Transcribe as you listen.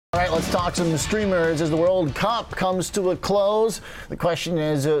All right, let's talk some streamers as the World Cup comes to a close. The question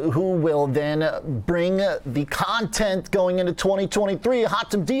is, who will then bring the content going into 2023?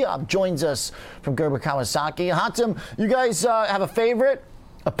 Hatem Diop joins us from Gerber Kawasaki. Hatem, you guys have a favorite,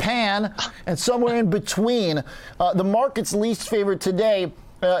 a pan, and somewhere in between. The market's least favorite today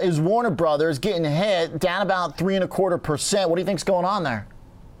is Warner Brothers getting hit, down about 3.25%. What do you think's going on there?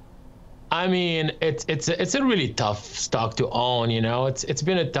 I mean, it's a really tough stock to own. You know, it's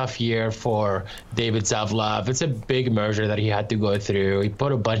been a tough year for David Zaslav. It's a big merger that he had to go through. He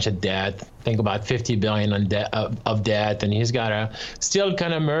put a bunch of debt, I think about $50 billion on of debt, and he's got to still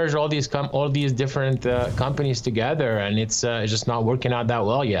kind of merge all these different companies together, and it's just not working out that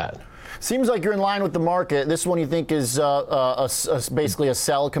well yet. Seems like you're in line with the market. This one you think is basically a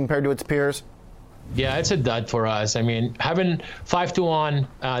sell compared to its peers? Yeah, it's a dud for us. I mean, having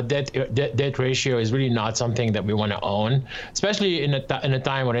 5-to-1 debt ratio is really not something that we want to own, especially in a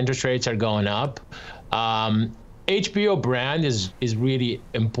time when interest rates are going up. HBO brand is really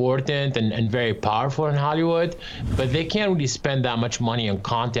important and very powerful in Hollywood, but they can't really spend that much money on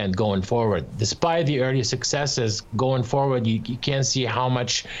content going forward. Despite the early successes going forward, you can't see how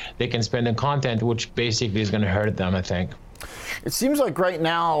much they can spend on content, which basically is going to hurt them, I think. It seems like right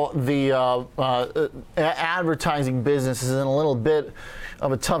now the advertising business is in a little bit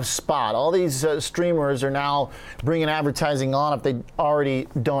of a tough spot. All these streamers are now bringing advertising on if they already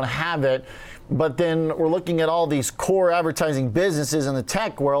don't have it. But then we're looking at all these core advertising businesses in the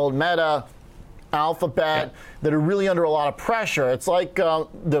tech world, Meta, Alphabet, that are really under a lot of pressure. It's like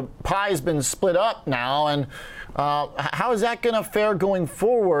the pie's been split up now, and how is that going to fare going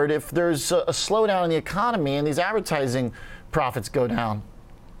forward if there's a slowdown in the economy and these advertising profits go down?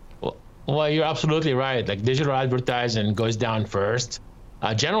 Well, you're absolutely right. Like, digital advertising goes down first.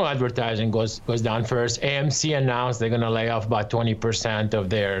 General advertising goes down first. AMC announced they're going to lay off about 20% of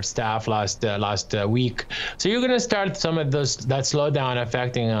their staff last week. So you're going to start some of that slowdown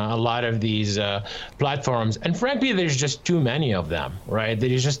affecting a lot of these platforms. And frankly, there's just too many of them, right?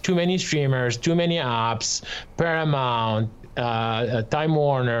 There's just too many streamers, too many apps, Paramount, Time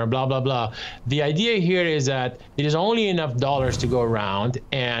Warner, blah, blah, blah. The idea here is that there is only enough dollars to go around,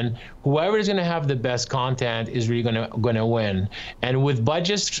 and whoever is going to have the best content is really going to win. And with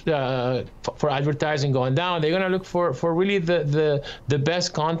budgets for advertising going down, they're going to look for really the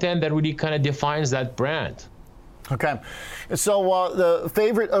best content that really kind of defines that brand. Okay, so the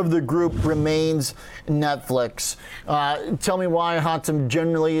favorite of the group remains Netflix. Tell me why, Hatem.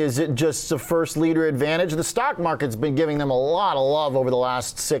 Generally, is it just a first leader advantage? The stock market's been giving them a lot of love over the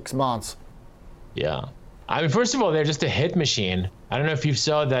last 6 months. Yeah. I mean, first of all, they're just a hit machine. I don't know if you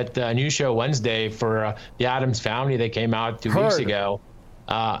saw that new show Wednesday for the Addams Family that came out 2 weeks ago.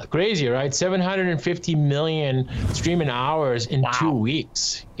 Crazy, right? 750 million streaming hours in 2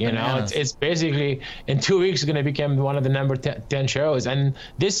 weeks. You know, it's basically in 2 weeks going to become one of the number 10 shows. And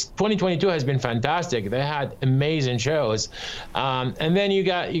this 2022 has been fantastic. They had amazing shows. And then you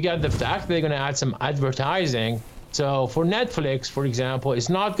got the fact that they're going to add some advertising. So for Netflix, for example, it's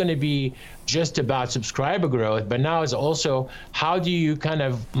not going to be just about subscriber growth, but now it's also how do you kind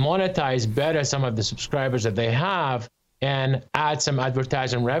of monetize better some of the subscribers that they have and add some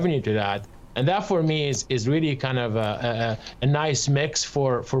advertising revenue to that. And that for me is really kind of a nice mix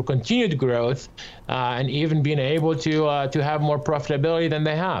for continued growth and even being able to have more profitability than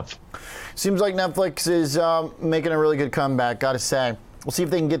they have. Seems like Netflix is making a really good comeback, gotta say. We'll see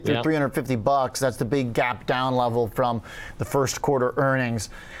if they can get through $350. That's the big gap down level from the first quarter earnings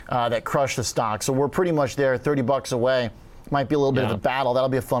that crushed the stock. So we're pretty much there, $30 away. Might be a little bit of a battle. That'll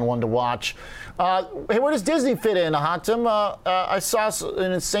be a fun one to watch. Hey, where does Disney fit in, Hatem? I saw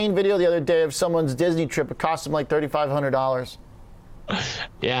an insane video the other day of someone's Disney trip. It cost them like $3,500.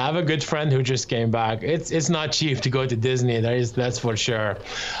 Yeah, I have a good friend who just came back. It's not cheap to go to Disney. That's for sure.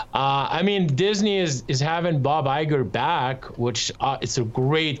 I mean, Disney is having Bob Iger back, which it's a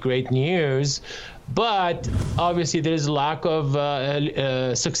great news. But obviously, there is a lack of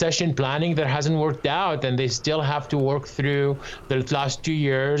succession planning that hasn't worked out, and they still have to work through the last 2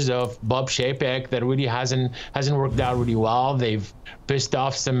 years of Bob Chapek that really hasn't worked out really well. They've pissed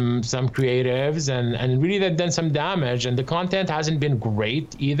off some creatives, and really they've done some damage, and the content hasn't been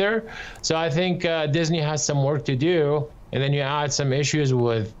great either. So I think Disney has some work to do, and then you add some issues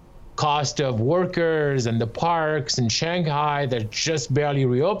with cost of workers and the parks in Shanghai, they're just barely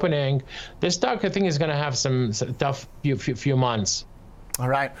reopening. The stock, I think, is going to have some tough few months. All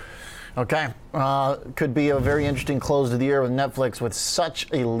right. Okay. Could be a very interesting close to the year with Netflix with such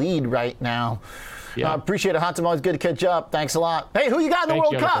a lead right now. Yeah. Appreciate it, Hatem. Always good to catch up. Thanks a lot. Hey, who you got in the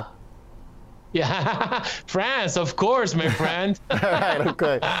World Cup? Yeah, France, of course, my friend. All right,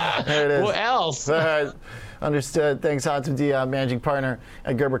 okay. There it is. Who else? All right. Understood. Thanks, Hatem Dia, managing partner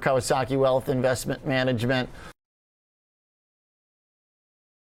at Gerber Kawasaki Wealth Investment Management.